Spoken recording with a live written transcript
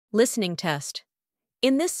Listening test.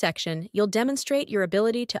 In this section, you'll demonstrate your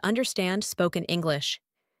ability to understand spoken English.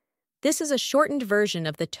 This is a shortened version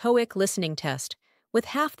of the TOEIC listening test, with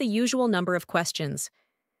half the usual number of questions.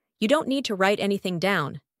 You don't need to write anything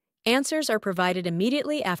down. Answers are provided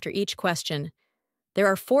immediately after each question. There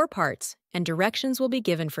are 4 parts, and directions will be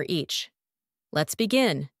given for each. Let's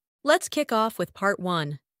begin. Let's kick off with Part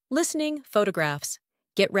 1, Listening Photographs.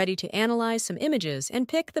 Get ready to analyze some images and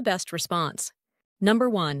pick the best response. Number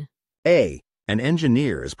 1. A. An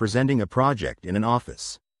engineer is presenting a project in an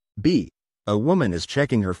office. B. A woman is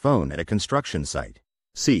checking her phone at a construction site.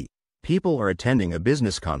 C. People are attending a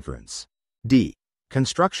business conference. D.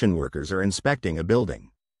 Construction workers are inspecting a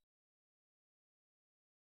building.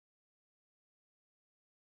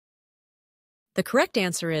 The correct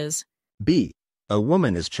answer is B. A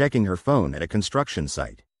woman is checking her phone at a construction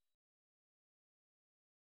site.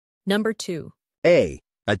 Number 2. A.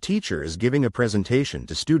 A teacher is giving a presentation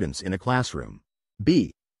to students in a classroom.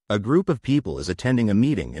 B. A group of people is attending a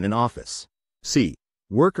meeting in an office. C.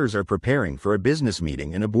 Workers are preparing for a business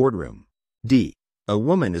meeting in a boardroom. D. A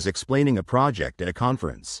woman is explaining a project at a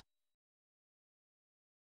conference.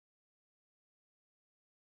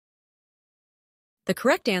 The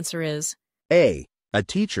correct answer is A. A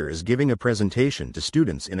teacher is giving a presentation to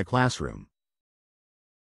students in a classroom.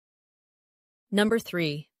 Number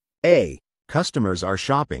 3. A. Customers are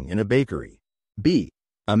shopping in a bakery. B.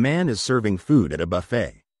 A man is serving food at a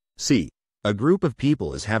buffet. C. A group of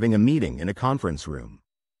people is having a meeting in a conference room.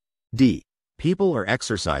 D. People are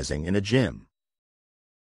exercising in a gym.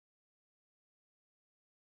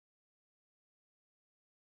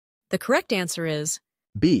 The correct answer is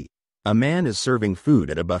B. A man is serving food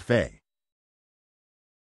at a buffet.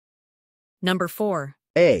 Number 4.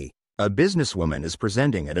 A. A businesswoman is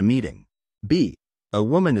presenting at a meeting. B. A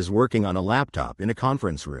woman is working on a laptop in a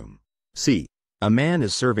conference room. C. A man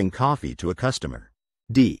is serving coffee to a customer.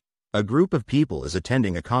 D. A group of people is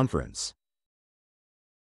attending a conference.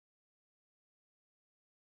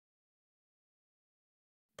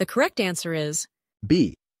 The correct answer is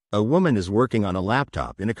B. A woman is working on a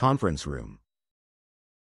laptop in a conference room.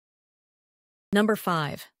 Number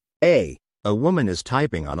 5. A. A woman is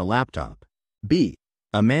typing on a laptop. B.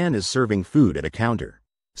 A man is serving food at a counter.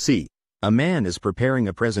 C. A man is preparing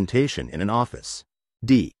a presentation in an office.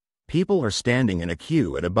 D. People are standing in a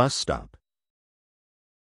queue at a bus stop.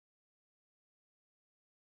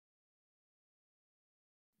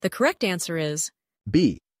 The correct answer is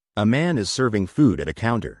B. A man is serving food at a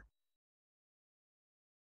counter.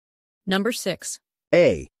 Number 6.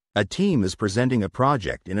 A. A team is presenting a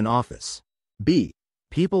project in an office. B.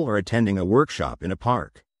 People are attending a workshop in a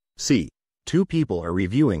park. C. 2 people are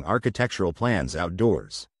reviewing architectural plans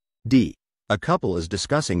outdoors. D. A couple is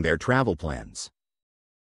discussing their travel plans.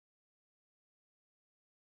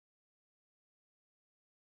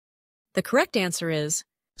 The correct answer is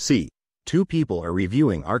C. 2 people are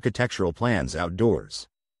reviewing architectural plans outdoors.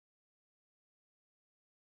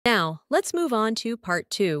 Now, let's move on to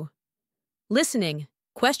Part 2. Listening,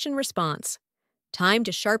 question response. Time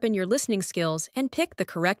to sharpen your listening skills and pick the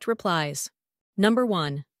correct replies. Number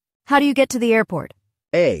 1. How do you get to the airport?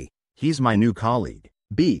 A. He's my new colleague.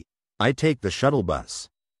 B. I take the shuttle bus.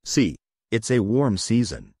 C. It's a warm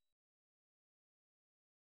season.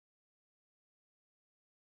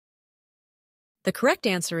 The correct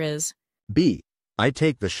answer is B. I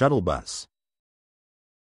take the shuttle bus.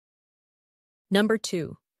 Number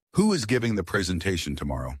 2. Who is giving the presentation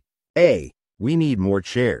tomorrow? A. We need more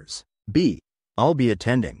chairs. B. I'll be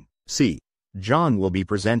attending. C. John will be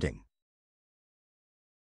presenting.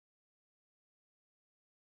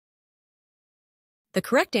 The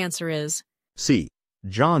correct answer is C.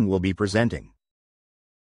 John will be presenting.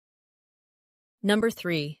 Number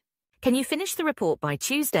 3. Can you finish the report by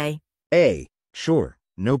Tuesday? A. Sure,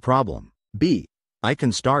 no problem. B. I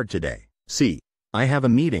can start today. C. I have a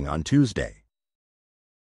meeting on Tuesday.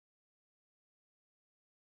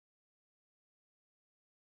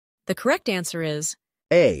 The correct answer is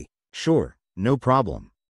A. Sure, no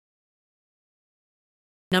problem.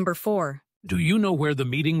 Number 4. Do you know where the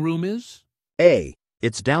meeting room is? A.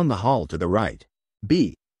 It's down the hall to the right.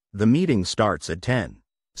 B. The meeting starts at 10.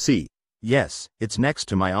 C. Yes, it's next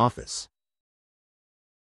to my office.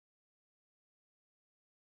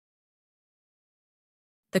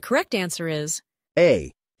 The correct answer is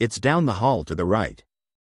A. It's down the hall to the right.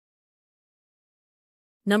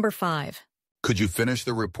 Number 5. Could you finish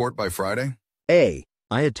the report by Friday? A.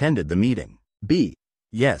 I attended the meeting. B.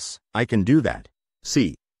 Yes, I can do that.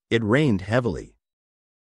 C. It rained heavily.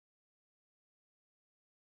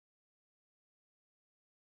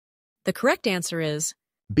 The correct answer is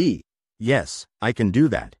B. Yes, I can do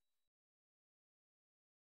that.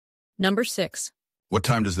 Number 6. What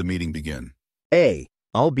time does the meeting begin? A.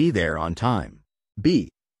 I'll be there on time. B.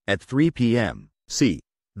 At 3 p.m. C.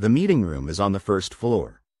 The meeting room is on the first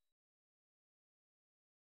floor.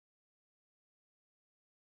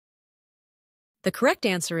 The correct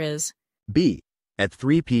answer is B. At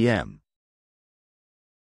 3 p.m.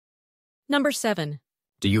 number 7.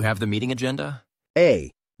 Do you have the meeting agenda? A.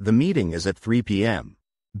 The meeting is at 3 p.m.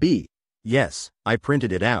 B. Yes, I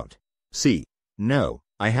printed it out. C. No,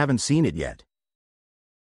 I haven't seen it yet.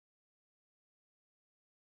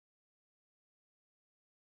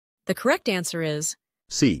 The correct answer is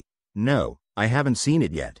C. No, I haven't seen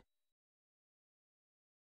it yet.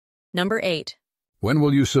 number 8. When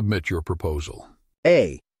will you submit your proposal?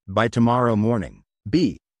 A. By tomorrow morning.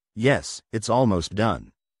 B. Yes, it's almost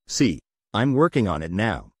done. C. I'm working on it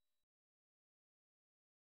now.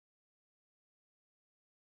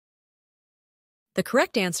 The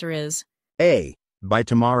correct answer is A. By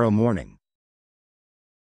tomorrow morning.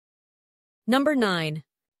 number 9.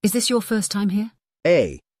 Is this your first time here?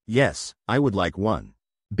 A. Yes, I would like one.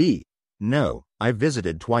 B. No, I've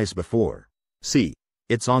visited twice before. C.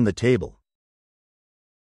 It's on the table.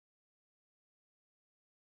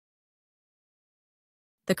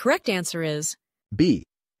 The correct answer is B.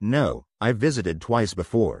 No, I've visited twice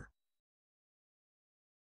before.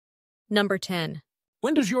 number 10.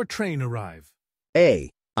 When does your train arrive? A.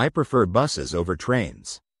 I prefer buses over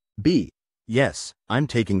trains. B. Yes, I'm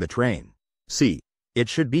taking the train. C. It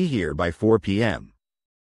should be here by 4 p.m.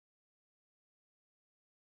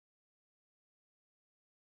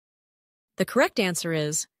 The correct answer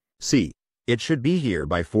is C. It should be here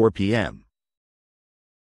by 4 p.m.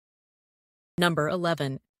 number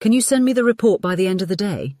 11. Can you send me the report by the end of the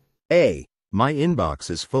day? A. My inbox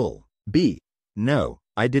is full. B. No,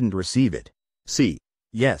 I didn't receive it. C.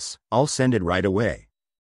 Yes, I'll send it right away.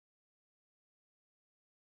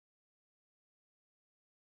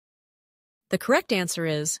 The correct answer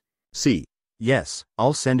is C. Yes,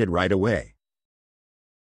 I'll send it right away.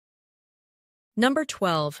 number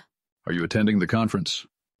 12. Are you attending the conference?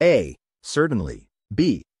 A. Certainly.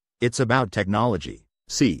 B. It's about technology.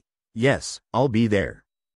 C. Yes, I'll be there.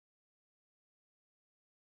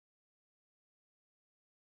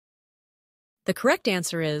 The correct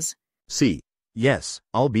answer is C. Yes,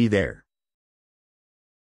 I'll be there.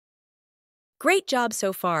 great job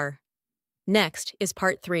so far. Next is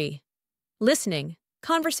part 3. Listening,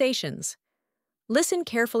 conversations. Listen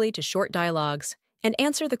carefully to short dialogues and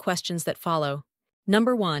answer the questions that follow.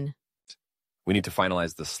 Number 1. We need to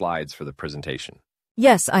finalize the slides for the presentation.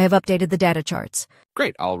 Yes, I have updated the data charts.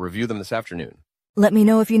 Great, I'll review them this afternoon. Let me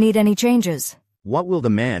know if you need any changes. What will the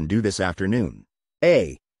man do this afternoon?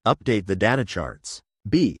 A. Update the data charts.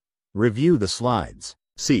 B. Review the slides.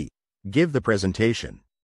 C. Give the presentation.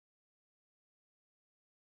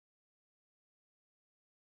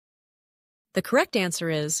 The correct answer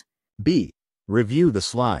is B. Review the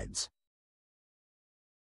slides.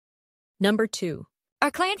 number 2.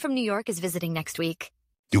 Our client from New York is visiting next week.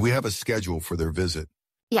 Do we have a schedule for their visit?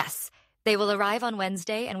 Yes, they will arrive on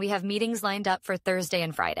Wednesday, and we have meetings lined up for Thursday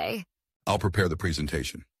and Friday. I'll prepare the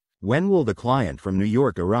presentation. When will the client from New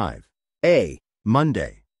York arrive? A.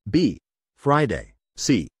 Monday. B. Friday.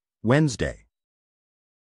 C. Wednesday.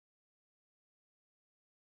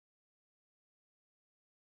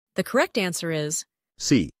 The correct answer is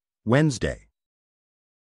C. Wednesday.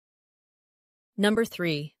 number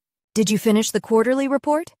 3. Did you finish the quarterly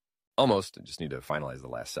report? Almost, I just need to finalize the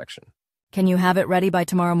last section. Can you have it ready by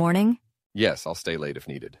tomorrow morning? Yes, I'll stay late if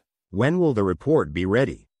needed. When will the report be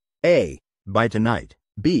ready? A. By tonight.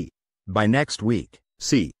 B. By next week.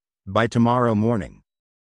 C. By tomorrow morning.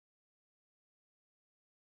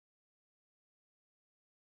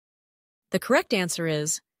 The correct answer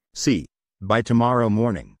is C. By tomorrow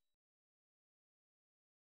morning.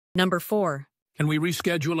 number 4. Can we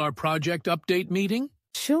reschedule our project update meeting?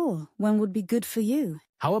 Sure, when would be good for you?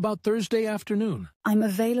 How about Thursday afternoon? I'm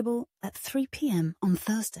available at 3 p.m. on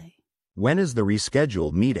Thursday. When is the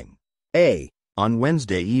rescheduled meeting? A. On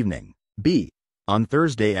Wednesday evening. B. On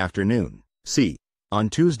Thursday afternoon. C. On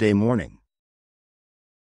Tuesday morning.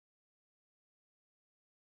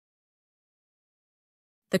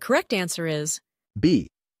 The correct answer is B.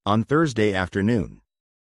 On Thursday afternoon.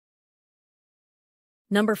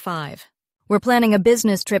 number 5. We're planning a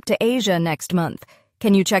business trip to Asia next month.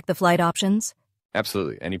 Can you check the flight options?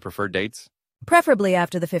 Absolutely. Any preferred dates? Preferably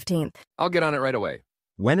after the 15th. I'll get on it right away.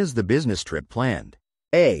 When is the business trip planned?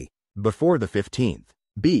 A. Before the 15th.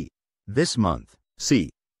 B. This month. C.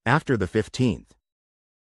 After the 15th.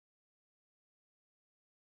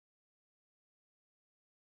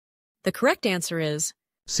 The correct answer is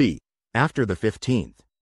C. After the 15th.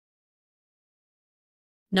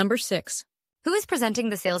 Number 6. Who is presenting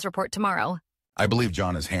the sales report tomorrow? I believe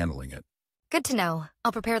John is handling it. Good to know.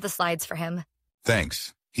 I'll prepare the slides for him.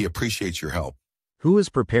 Thanks. He appreciates your help. Who is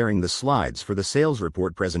preparing the slides for the sales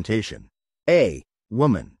report presentation? A.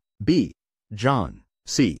 Woman. B. John.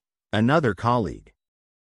 C. Another colleague.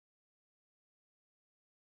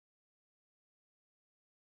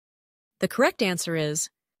 The correct answer is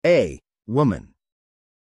A. Woman.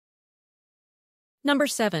 number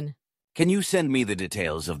 7. Can you send me the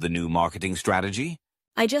details of the new marketing strategy?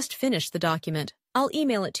 I just finished the document. I'll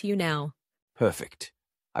email it to you now. Perfect.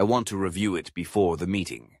 I want to review it before the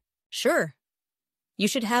meeting. Sure. You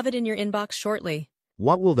should have it in your inbox shortly.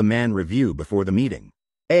 What will the man review before the meeting?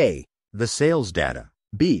 A. The sales data.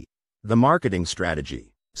 B. The marketing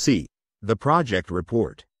strategy. C. The project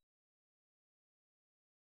report.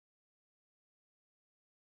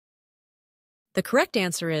 The correct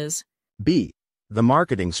answer is B. The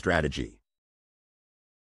marketing strategy.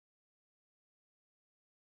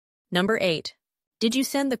 number 8. Did you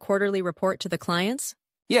send the quarterly report to the clients?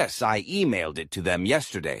 Yes, I emailed it to them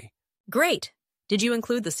yesterday. Great. Did you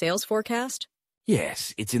include the sales forecast?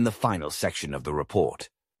 Yes, it's in the final section of the report.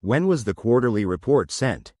 When was the quarterly report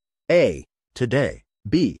sent? A. Today.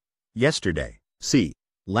 B. Yesterday. C.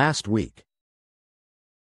 Last week.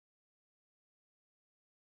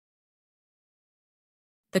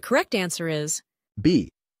 The correct answer is B.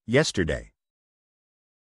 Yesterday.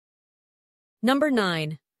 number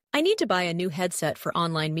 9. I need to buy a new headset for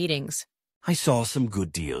online meetings. I saw some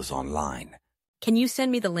good deals online. Can you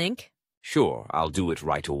send me the link? Sure, I'll do it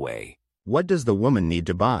right away. What does the woman need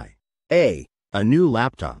to buy? A. A new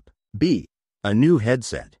laptop. B. A new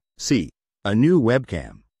headset. C. A new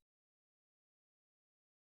webcam.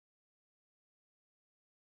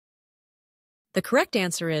 The correct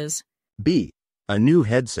answer is B. A new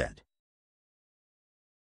headset.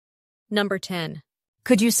 number 10.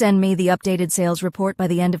 Could you send me the updated sales report by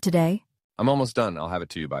the end of today? I'm almost done. I'll have it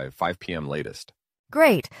to you by 5 p.m. latest.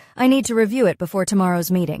 Great. I need to review it before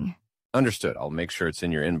tomorrow's meeting. Understood. I'll make sure it's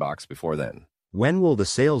in your inbox before then. When will the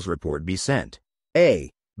sales report be sent? A.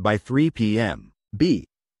 By 3 p.m. B.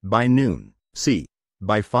 By noon. C.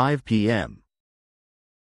 By 5 p.m.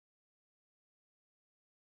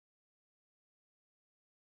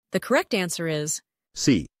 The correct answer is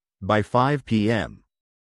C. By 5 p.m.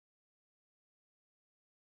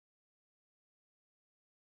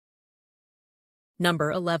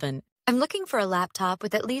 number 11. I'm looking for a laptop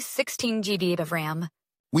with at least 16 GB of RAM.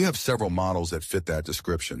 We have several models that fit that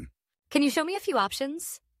description. Can you show me a few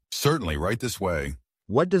options? Certainly, right this way.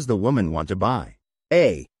 What does the woman want to buy?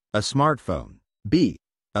 A. A smartphone. B.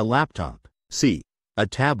 A laptop. C. A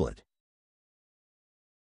tablet.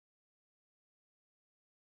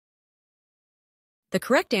 The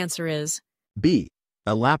correct answer is B.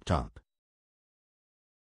 A laptop.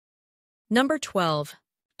 number 12.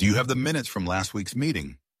 Do you have the minutes from last week's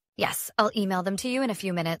meeting? Yes, I'll email them to you in a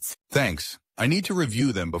few minutes. Thanks. I need to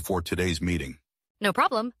review them before today's meeting. No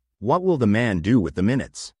problem. What will the man do with the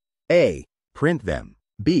minutes? A. Print them.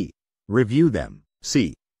 B. Review them.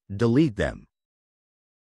 C. Delete them.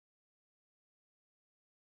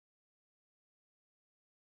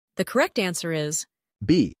 The correct answer is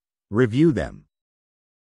B. Review them.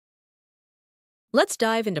 Let's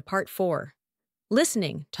dive into part 4.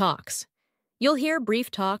 Listening talks. You'll hear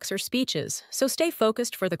brief talks or speeches, so stay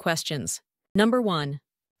focused for the questions. Number 1.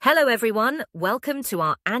 Hello everyone, welcome to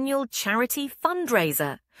our annual charity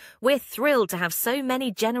fundraiser. We're thrilled to have so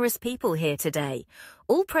many generous people here today.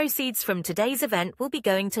 All proceeds from today's event will be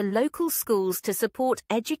going to local schools to support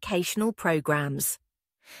educational programs.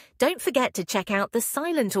 Don't forget to check out the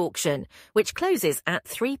silent auction, which closes at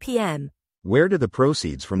 3 p.m. Where do the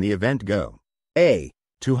proceeds from the event go? A.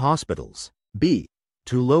 To hospitals. B.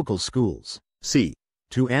 To local schools. C.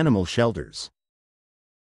 To animal shelters.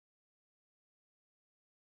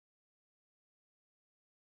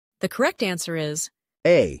 The correct answer is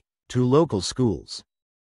A. To local schools.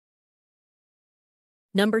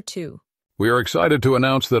 number 2. We are excited to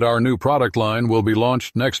announce that our new product line will be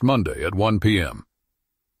launched next Monday at 1 p.m.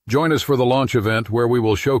 Join us for the launch event where we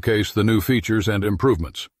will showcase the new features and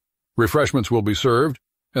improvements. Refreshments will be served,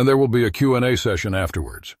 and there will be a Q&A session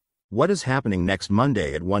afterwards. What is happening next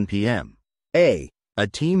Monday at 1 p.m.? A. A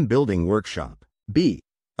team building workshop. B.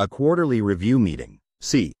 A quarterly review meeting.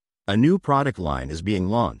 C. A new product line is being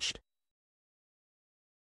launched.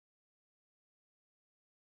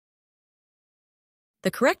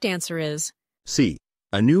 The correct answer is C.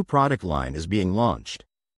 A new product line is being launched.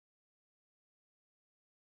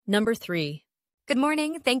 number 3. Good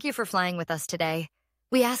morning. Thank you for flying with us today.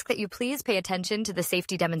 We ask that you please pay attention to the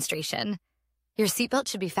safety demonstration. Your seatbelt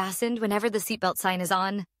should be fastened whenever the seatbelt sign is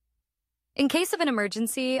on. In case of an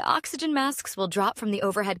emergency, oxygen masks will drop from the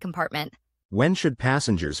overhead compartment. When should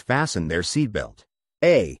passengers fasten their seatbelt?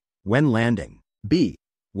 A. When landing. B.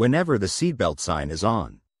 Whenever the seatbelt sign is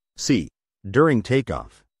on. C. During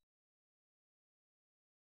takeoff.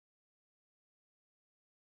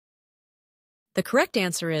 The correct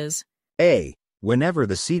answer is A. Whenever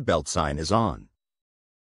the seatbelt sign is on.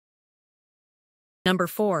 number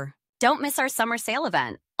 4. Don't miss our summer sale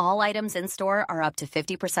event. All items in store are up to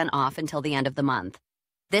 50% off until the end of the month.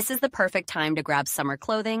 This is the perfect time to grab summer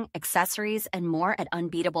clothing, accessories, and more at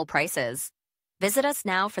unbeatable prices. Visit us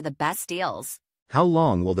now for the best deals. How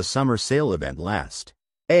long will the summer sale event last?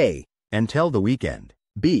 A. Until the weekend.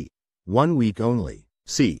 B. 1 week only.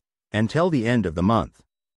 C. Until the end of the month.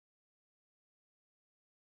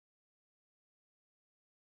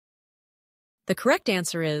 The correct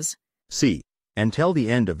answer is C. Until the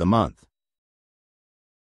end of the month.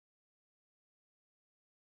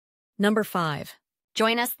 number 5.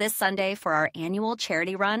 Join us this Sunday for our annual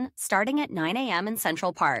charity run starting at 9 a.m. in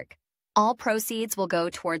Central Park. All proceeds will go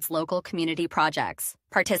towards local community projects.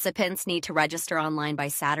 Participants need to register online by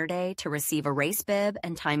Saturday to receive a race bib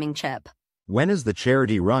and timing chip. When is the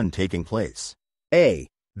charity run taking place? A.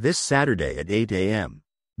 This Saturday at 8 a.m.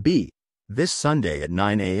 B. This Sunday at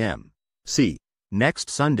 9 a.m. C. Next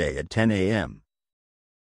Sunday at 10 a.m.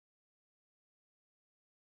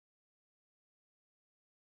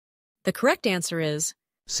 The correct answer is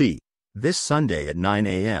C. This Sunday at 9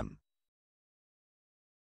 a.m.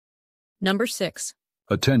 number 6.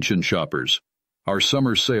 Attention shoppers. Our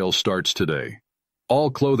summer sale starts today. All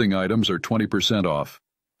clothing items are 20% off,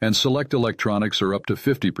 and select electronics are up to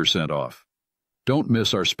 50% off. Don't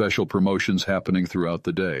miss our special promotions happening throughout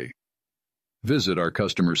the day. Visit our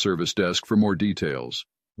customer service desk for more details.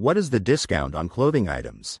 What is the discount on clothing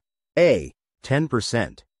items? A.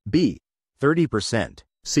 10%. B. 30%.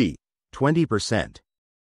 C. 20%.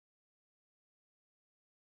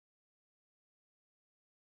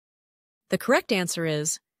 The correct answer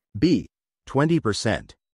is B.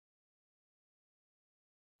 20%.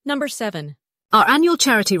 number 7. Our annual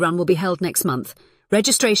charity run will be held next month.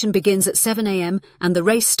 Registration begins at 7 a.m. and the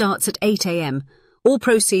race starts at 8 a.m. All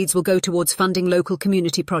proceeds will go towards funding local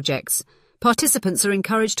community projects. Participants are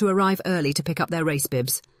encouraged to arrive early to pick up their race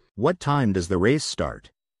bibs. What time does the race start?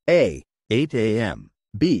 A. 8 a.m.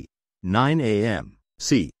 B. 9 a.m.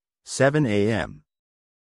 C. 7 a.m.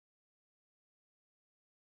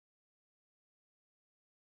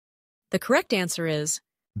 The correct answer is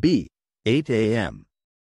B. 8 a.m.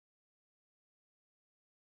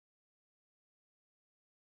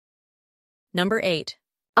 number 8.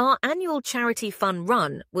 Our annual charity fun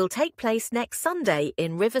run will take place next Sunday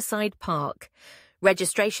in Riverside Park.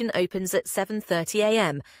 Registration opens at 7:30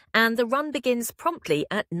 a.m. and the run begins promptly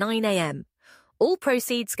at 9 a.m. All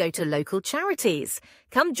proceeds go to local charities.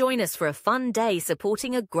 Come join us for a fun day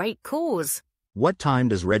supporting a great cause. What time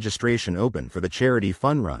does registration open for the charity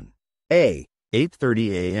fun run? A.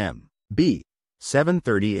 8:30 a.m. B.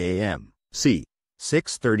 7:30 a.m. C.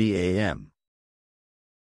 6:30 a.m.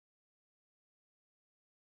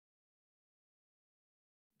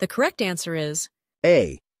 The correct answer is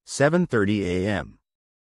A. 7:30 a.m.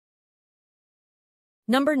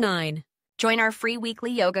 number 9. Join our free weekly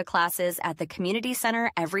yoga classes at the Community Center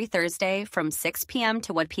every Thursday from 6 p.m.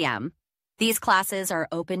 to 1 p.m. These classes are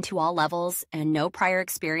open to all levels and no prior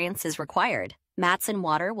experience is required. Mats and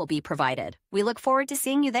water will be provided. We look forward to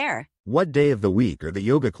seeing you there. What day of the week are the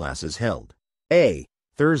yoga classes held? A.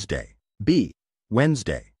 Thursday. B.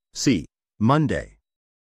 Wednesday. C. Monday.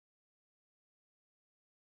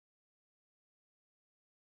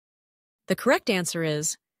 The correct answer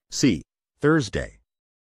is C. Thursday.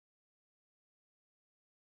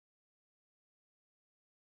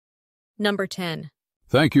 number 10.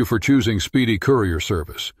 Thank you for choosing Speedy Courier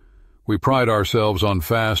Service. We pride ourselves on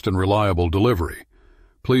fast and reliable delivery.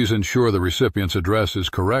 Please ensure the recipient's address is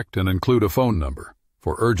correct and include a phone number.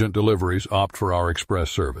 For urgent deliveries, opt for our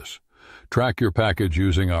express service. Track your package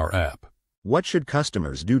using our app. What should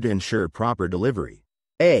customers do to ensure proper delivery?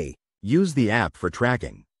 A. Use the app for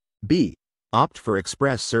tracking. B. Opt for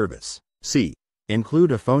express service. C.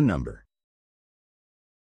 Include a phone number.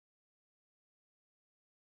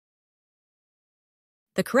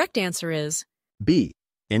 The correct answer is B.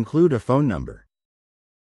 Include a phone number.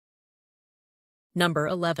 number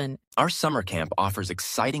 11. Our summer camp offers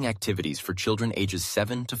exciting activities for children ages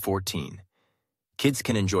 7 to 14. Kids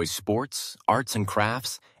can enjoy sports, arts and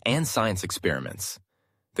crafts, and science experiments.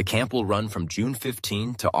 The camp will run from June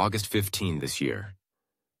 15 to August 15 this year.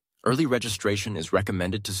 Early registration is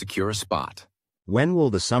recommended to secure a spot. When will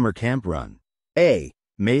the summer camp run? A.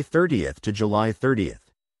 May 30th to July 30th.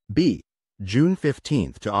 B. June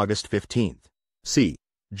 15th to August 15th. C.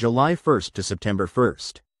 July 1st to September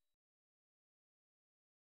 1st.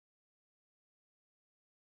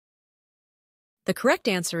 The correct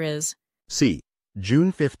answer is C.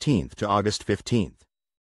 June 15th to August 15th.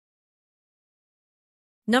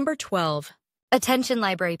 number 12. Attention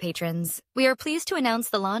library patrons, we are pleased to announce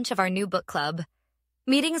the launch of our new book club.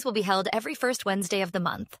 Meetings will be held every first Wednesday of the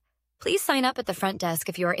month. Please sign up at the front desk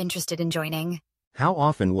if you are interested in joining. How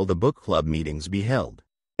often will the book club meetings be held?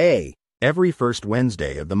 A. Every first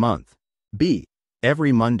Wednesday of the month. B.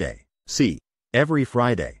 Every Monday. C. Every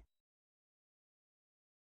Friday.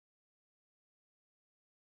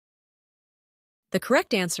 The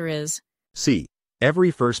correct answer is C. Every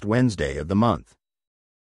first Wednesday of the month.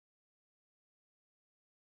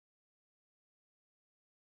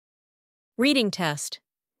 reading test.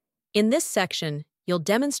 In this section, you'll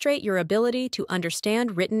demonstrate your ability to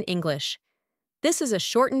understand written English. This is a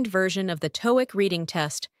shortened version of the TOEIC reading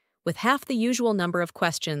test with half the usual number of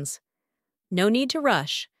questions. No need to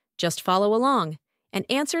rush, just follow along, and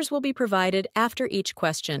answers will be provided after each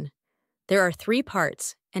question. There are 3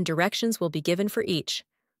 parts, and directions will be given for each.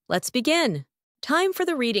 Let's begin! Time for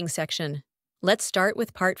the reading section. Let's start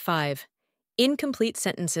with Part 5. Incomplete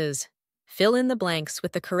sentences. Fill in the blanks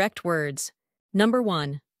with the correct words. Number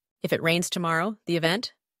 1. If it rains tomorrow, the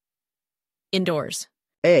event? Indoors.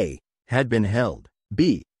 A. Had been held.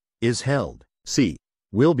 B. Is held. C.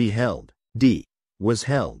 Will be held. D. Was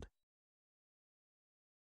held.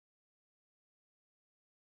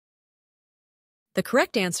 The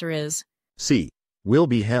correct answer is C. Will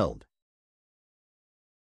be held.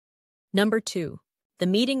 Number 2. The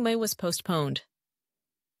meeting was postponed.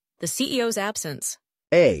 The CEO's absence.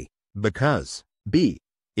 A. Because. B.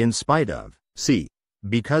 In spite of. C.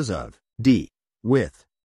 Because of. D. With.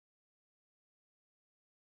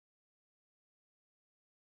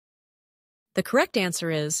 The correct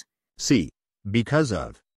answer is C. Because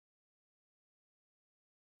of.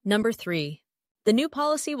 Number 3. The new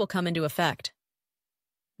policy will come into effect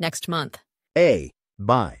next month. A.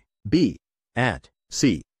 By. B. At.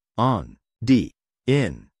 C. On. D.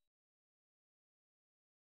 In.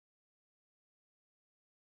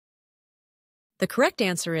 The correct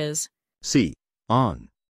answer is C. On.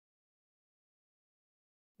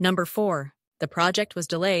 Number 4. The project was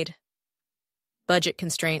delayed. Budget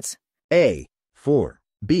constraints. A. For.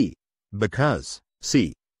 B. Because.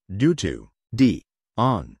 C. Due to. D.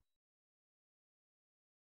 On.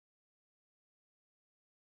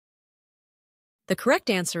 The correct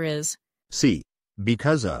answer is C.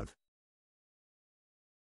 Because of.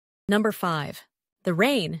 Number 5. The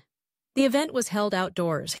rain. The event was held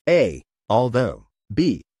outdoors. A. Although.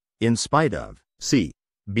 B. In spite of. C.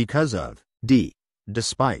 Because of. D.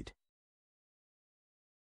 Despite.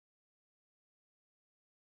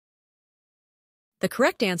 The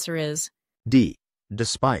correct answer is D.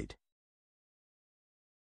 Despite.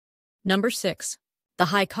 Number 6. The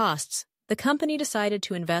high costs. The company decided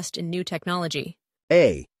to invest in new technology.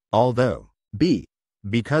 A. Although. B.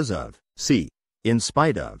 Because of. C. In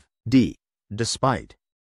spite of. D. Despite.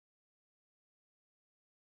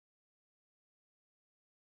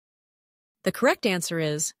 The correct answer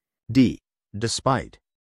is D. Despite.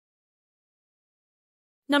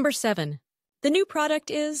 Number 7. The new product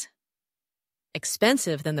is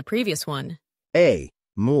expensive than the previous one. A.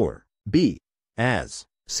 More. B. As.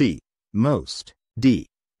 C. Most. D.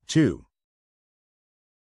 To.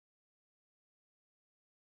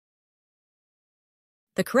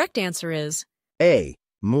 The correct answer is A.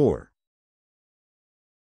 More.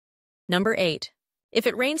 Number 8. If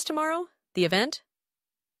it rains tomorrow, the event?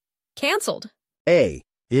 Cancelled. A.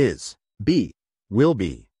 Is. B. Will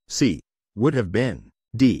be. C. Would have been.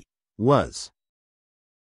 D. Was.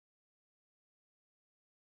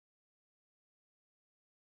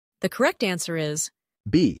 The correct answer is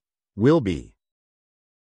B. Will be.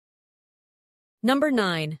 Number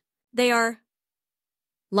 9. They are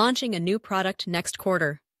launching a new product next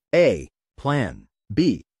quarter. A. Plan.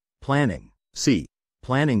 B. Planning. C.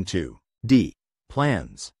 Planning to. D.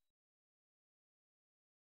 Plans.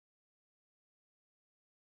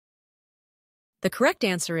 The correct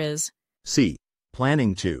answer is C.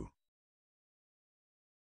 Planning to.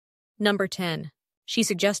 Number 10. She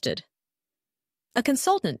suggested a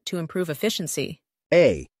consultant to improve efficiency.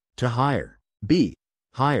 A. To hire. B.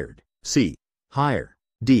 Hired. C. Hire.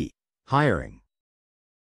 D. Hiring.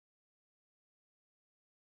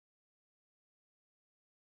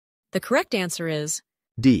 The correct answer is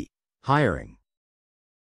D. Hiring.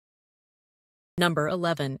 Number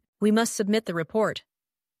 11. We must submit the report.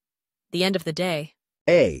 The end of the day.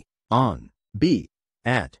 A. On. B.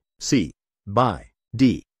 At. C. By.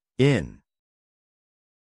 D. In.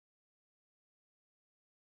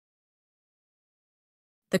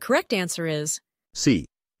 The correct answer is C.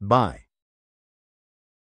 By.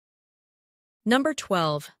 number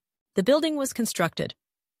 12. The building was constructed.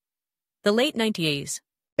 The late 90s.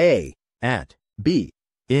 A. At. B.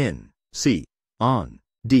 In. C. On.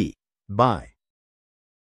 D. By.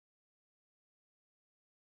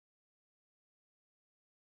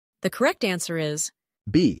 The correct answer is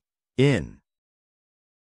B. In.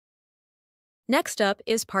 Next up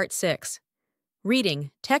is Part 6.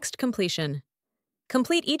 Reading, text completion.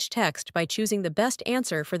 Complete each text by choosing the best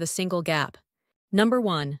answer for the single gap. Number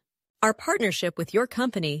 1. Our partnership with your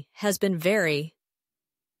company has been very.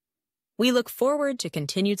 We look forward to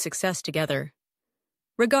continued success together.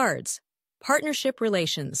 Regards. Partnership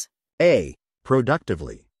relations. A.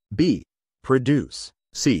 Productively. B. Produce.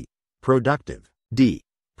 C. Productive. D.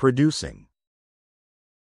 Producing.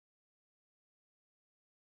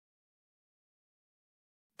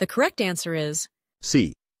 The correct answer is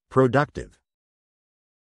C. Productive.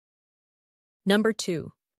 Number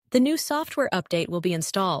 2. The new software update will be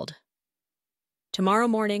installed tomorrow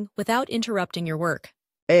morning without interrupting your work.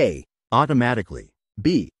 A. Automatically.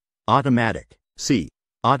 B. Automatic. C.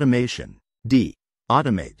 Automation. D.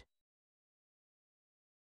 Automate.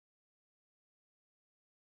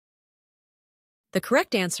 The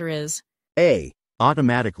correct answer is A.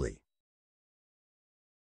 Automatically.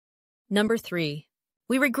 Number 3.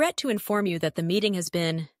 We regret to inform you that the meeting has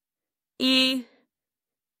been. We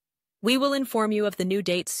will inform you of the new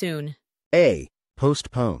date soon. A.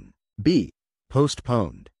 Postpone. B.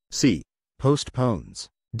 Postponed. C. Postpones.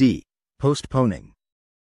 D. Postponing.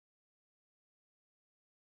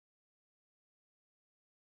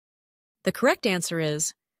 The correct answer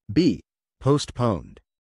is B. Postponed.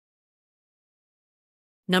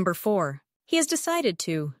 Number 4. He has decided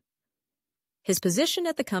to his position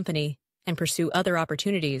at the company and pursue other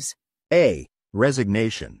opportunities. A.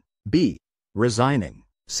 Resignation. B. Resigning.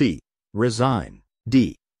 C. Resign.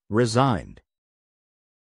 D. Resigned.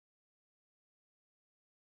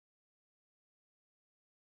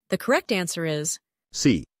 The correct answer is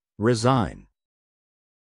C. Resign.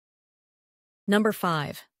 Number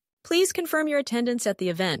 5. Please confirm your attendance at the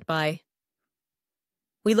event by.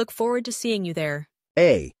 We look forward to seeing you there.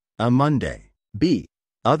 A. A Monday. B.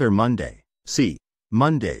 Other Monday. C.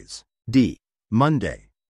 Mondays. D. Monday.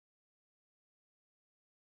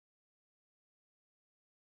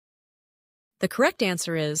 The correct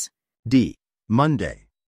answer is D. Monday.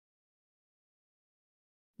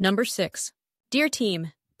 Number 6. Dear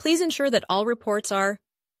team, please ensure that all reports are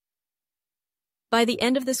by the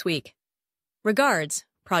end of this week. Regards,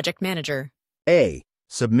 Project Manager. A.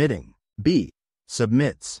 Submitting. B.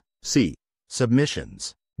 Submits. C.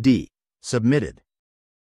 Submissions. D. Submitted.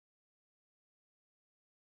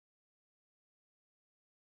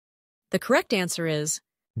 The correct answer is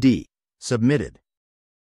D. Submitted.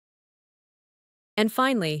 And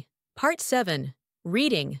finally, Part 7.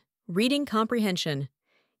 Reading, Reading Comprehension.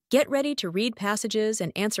 Get ready to read passages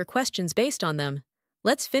and answer questions based on them.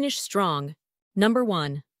 Let's finish strong. Number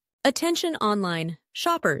 1. Attention online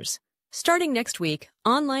shoppers. Starting next week,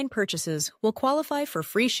 online purchases will qualify for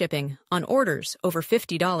free shipping on orders over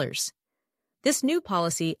 $50. This new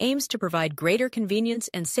policy aims to provide greater convenience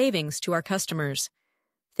and savings to our customers.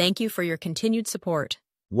 Thank you for your continued support.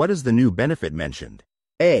 What is the new benefit mentioned?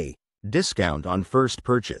 A. Discount on first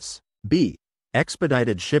purchase. B.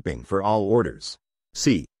 Expedited shipping for all orders.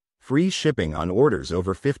 C. Free shipping on orders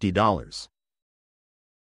over $50.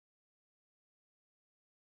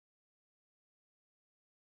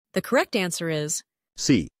 The correct answer is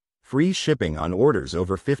C. Free shipping on orders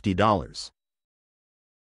over $50.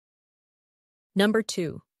 Number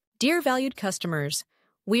 2. Dear valued customers,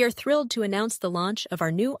 we are thrilled to announce the launch of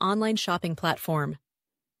our new online shopping platform.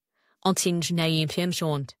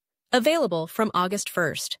 Available from August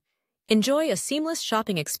 1st. Enjoy a seamless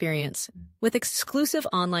shopping experience with exclusive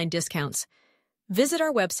online discounts. Visit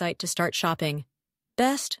our website to start shopping.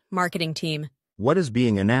 Best marketing team. What is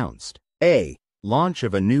being announced? A. Launch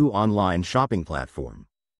of a new online shopping platform.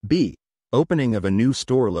 B. Opening of a new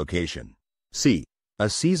store location. C. A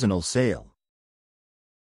seasonal sale.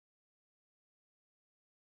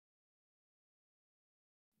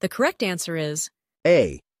 The correct answer is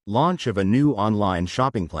A. Launch of a new online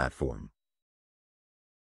shopping platform.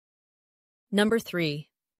 Number 3.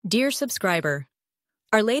 Dear subscriber,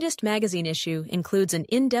 our latest magazine issue includes an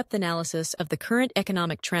in-depth analysis of the current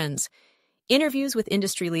economic trends, interviews with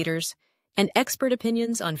industry leaders, and expert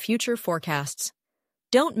opinions on future forecasts.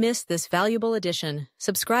 Don't miss this valuable edition.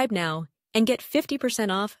 Subscribe now, and get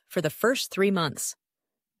 50% off for the first 3 months.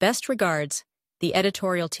 Best regards, the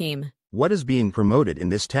editorial team. What is being promoted in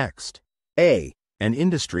this text? A. An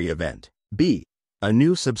industry event. B. A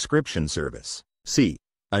new subscription service. C.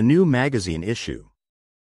 A new magazine issue.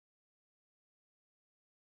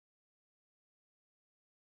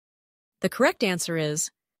 The correct answer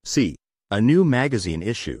is C. A new magazine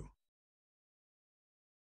issue.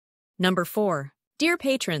 Number 4. Dear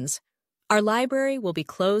patrons, our library will be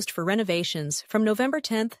closed for renovations from November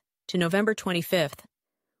 10th to November 25th.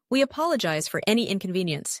 We apologize for any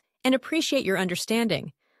inconvenience and appreciate your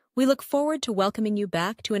understanding. We look forward to welcoming you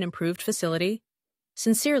back to an improved facility.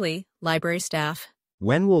 Sincerely, library staff.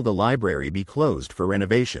 When will the library be closed for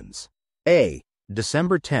renovations? A.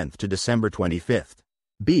 December 10th to December 25th.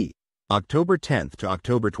 B. October 10th to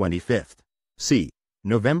October 25th. C.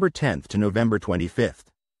 November 10th to November 25th.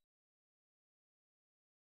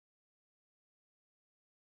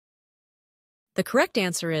 The correct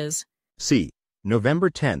answer is C. November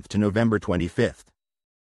 10th to November 25th.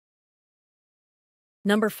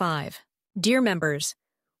 Number 5. Dear members,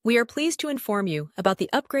 we are pleased to inform you about the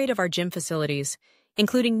upgrade of our gym facilities,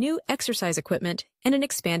 including new exercise equipment and an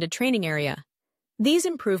expanded training area. These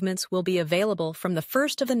improvements will be available from the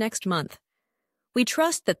 1st of the next month. We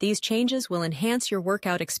trust that these changes will enhance your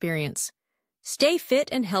workout experience. Stay fit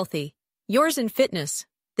and healthy. Yours in fitness,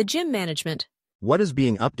 the gym management. What is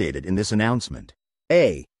being updated in this announcement?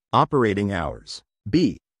 A. Operating hours.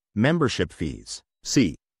 B. Membership fees.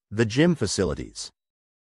 C. The gym facilities.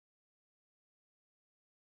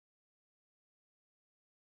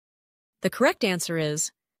 The correct answer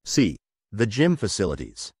is C. The gym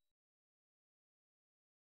facilities.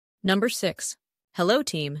 Number 6. Hello,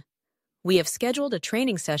 team. We have scheduled a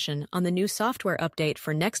training session on the new software update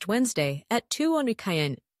for next Wednesday at 2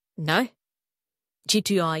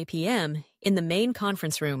 p.m. in the main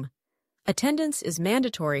conference room. Attendance is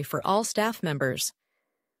mandatory for all staff members.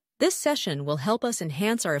 This session will help us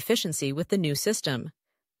enhance our efficiency with the new system.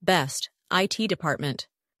 Best, IT department.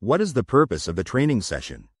 What is the purpose of the training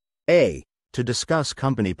session? A. To discuss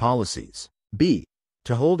company policies. B.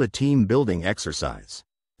 To hold a team-building exercise.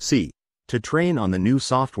 C. To train on the new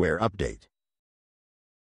software update.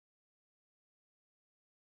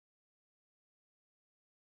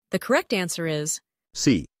 The correct answer is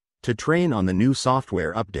C. To train on the new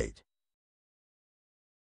software update.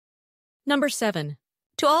 Number 7.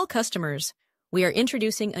 To all customers, we are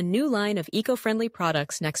introducing a new line of eco-friendly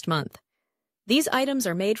products next month. These items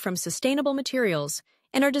are made from sustainable materials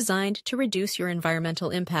and are designed to reduce your environmental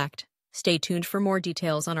impact. Stay tuned for more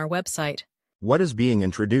details on our website. What is being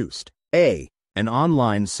introduced? A. An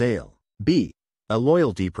online sale. B. A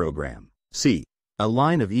loyalty program. C. A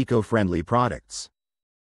line of eco-friendly products.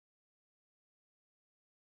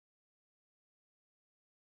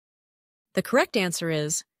 The correct answer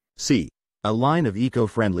is C. A line of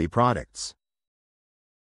eco-friendly products.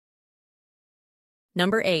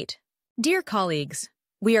 Number 8. Dear colleagues,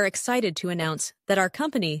 we are excited to announce that our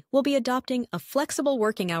company will be adopting a flexible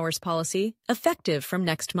working hours policy effective from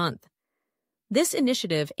next month. This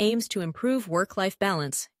initiative aims to improve work-life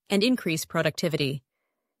balance and increase productivity.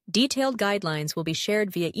 Detailed guidelines will be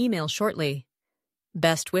shared via email shortly.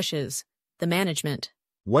 Best wishes, the management.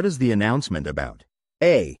 What is the announcement about?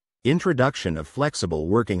 A. Introduction of flexible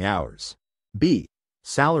working hours. B.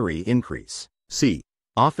 Salary increase. C.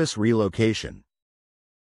 Office relocation.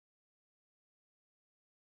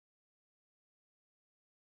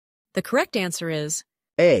 The correct answer is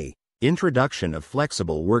A. Introduction of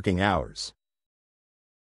flexible working hours.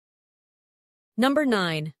 Number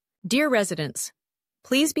 9. Dear residents,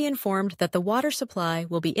 please be informed that the water supply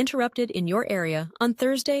will be interrupted in your area on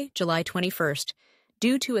Thursday, July 21st,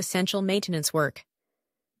 due to essential maintenance work.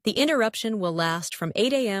 The interruption will last from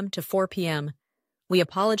 8 a.m. to 4 p.m. We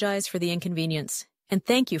apologize for the inconvenience, and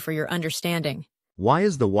thank you for your understanding. Why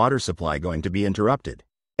is the water supply going to be interrupted?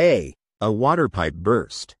 A. A water pipe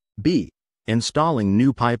burst. B. Installing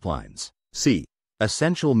new pipelines. C.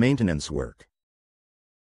 Essential maintenance work.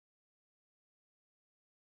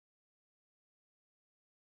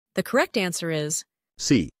 The correct answer is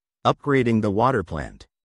C. Upgrading the water plant.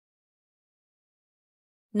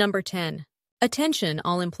 Number 10. Attention,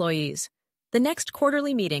 all employees. The next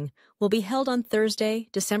quarterly meeting will be held on Thursday,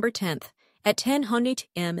 December 10th at 10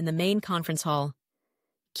 a.m. in the main conference hall.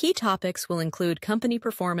 Key topics will include company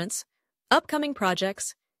performance, upcoming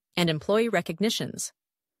projects, and employee recognitions.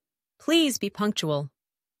 Please be punctual.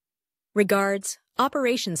 Regards,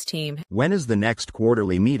 Operations Team. When is the next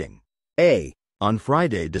quarterly meeting? A. On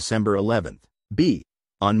Friday, December 11th. B.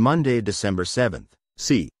 On Monday, December 7th.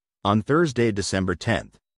 C. On Thursday, December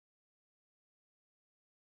 10th.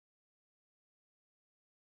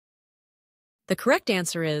 The correct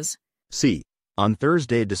answer is C. On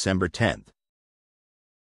Thursday, December 10th.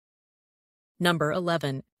 number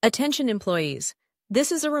 11. Attention employees.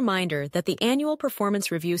 This is a reminder that the annual performance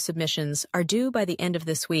review submissions are due by the end of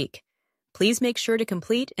this week. Please make sure to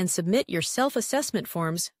complete and submit your self-assessment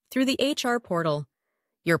forms through the HR portal.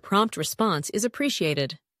 Your prompt response is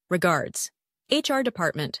appreciated. Regards, HR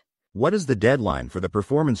Department. What is the deadline for the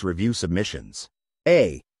performance review submissions?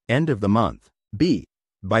 A. End of the month. B.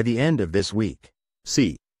 By the end of this week.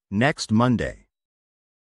 C. Next Monday.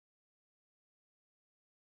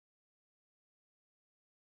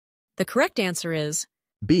 The correct answer is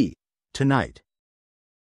B. Tonight.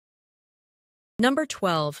 number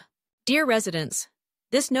 12. Dear residents,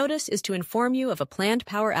 this notice is to inform you of a planned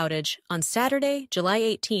power outage on Saturday, July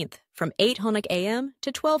 18th from 8:00 a.m.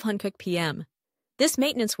 to 12:00 p.m. This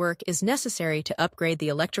maintenance work is necessary to upgrade the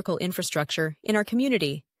electrical infrastructure in our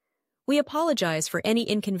community. We apologize for any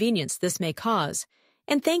inconvenience this may cause,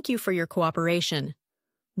 and thank you for your cooperation.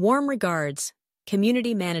 Warm regards,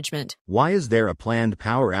 Community Management. Why is there a planned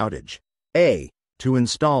power outage? A. To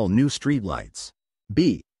install new streetlights.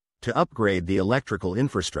 B. To upgrade the electrical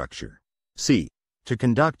infrastructure. C. To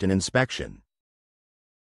conduct an inspection.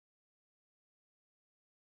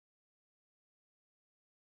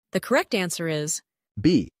 The correct answer is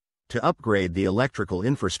B. To upgrade the electrical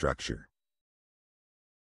infrastructure.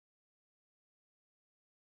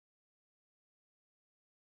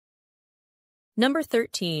 number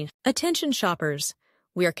 13. Attention shoppers.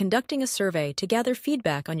 We are conducting a survey to gather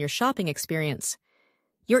feedback on your shopping experience.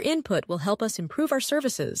 Your input will help us improve our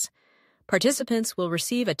services. Participants will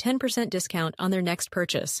receive a 10% discount on their next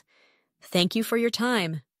purchase. Thank you for your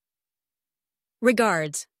time.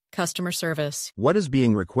 Regards, Customer Service. What is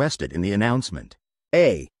being requested in the announcement?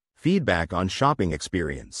 A. Feedback on shopping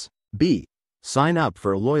experience. B. Sign up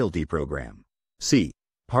for a loyalty program. C.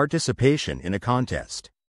 Participation in a contest.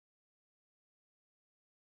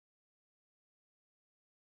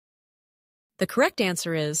 The correct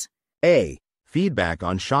answer is A. Feedback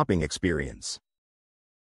on shopping experience.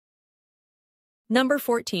 number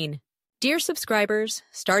 14. Dear subscribers,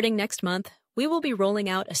 starting next month, we will be rolling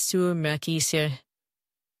out a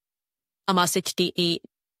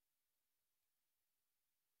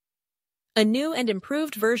new and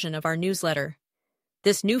improved version of our newsletter.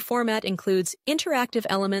 This new format includes interactive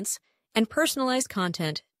elements and personalized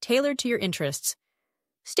content tailored to your interests.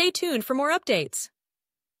 Stay tuned for more updates.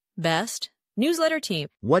 Best Newsletter Team.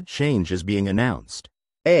 What change is being announced?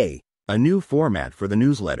 A. A new format for the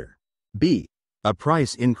newsletter. B. A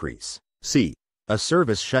price increase. C. A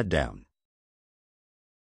service shutdown.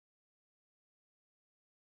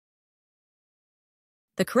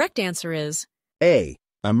 The correct answer is A.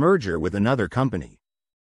 A merger with another company.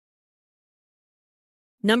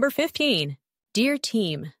 number 15. Dear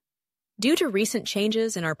Team, due to recent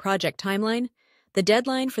changes in our project timeline, the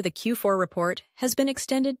deadline for the Q4 report has been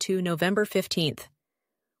extended to November 15th.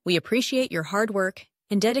 We appreciate your hard work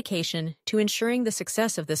and dedication to ensuring the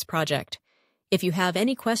success of this project. If you have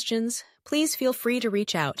any questions, please feel free to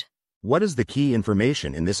reach out. What is the key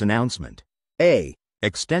information in this announcement? A.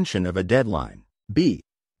 Extension of a deadline. B.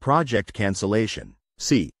 Project cancellation.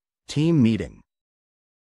 C. Team meeting.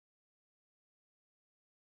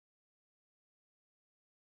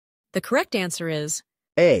 The correct answer is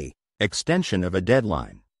A. Extension of a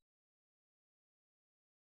deadline.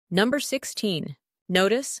 number 16.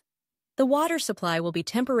 Notice: the water supply will be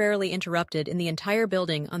temporarily interrupted in the entire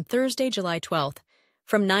building on Thursday, July 12th,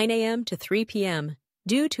 from 9 a.m. to 3 p.m.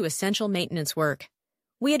 due to essential maintenance work.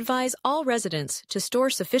 We advise all residents to store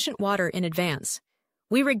sufficient water in advance.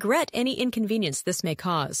 We regret any inconvenience this may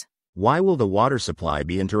cause. Why will the water supply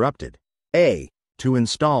be interrupted? A. To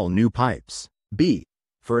install new pipes. B.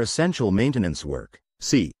 For essential maintenance work.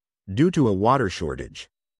 C. Due to a water shortage.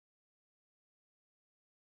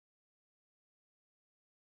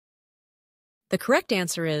 The correct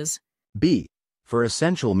answer is B. For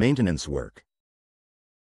essential maintenance work.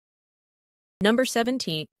 number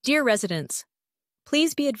 17. Dear residents,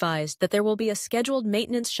 please be advised that there will be a scheduled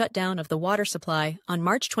maintenance shutdown of the water supply on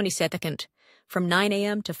March 22nd from 9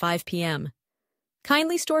 a.m. to 5 p.m.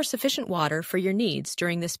 Kindly store sufficient water for your needs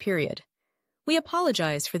during this period. We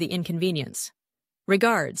apologize for the inconvenience.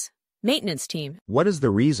 Regards, Maintenance Team. What is the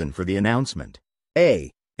reason for the announcement?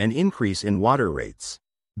 A. An increase in water rates.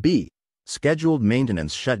 B. Scheduled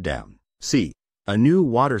maintenance shutdown. C. A new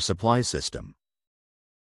water supply system.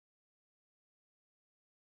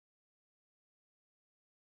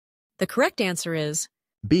 The correct answer is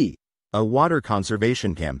B. A water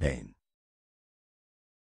conservation campaign.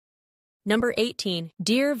 number 18.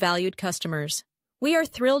 Dear valued customers, we are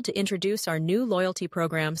thrilled to introduce our new loyalty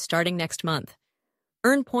program starting next month.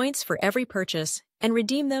 Earn points for every purchase and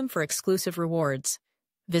redeem them for exclusive rewards.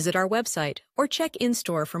 Visit our website or check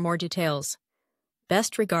in-store for more details.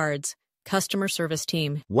 Best regards, Customer Service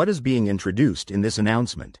Team. What is being introduced in this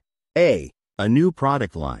announcement? A. A new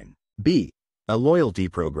product line. B. A loyalty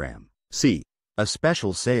program. C. A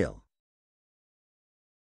special sale.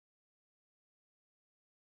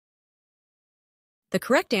 The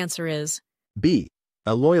correct answer is B.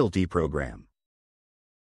 A loyalty program.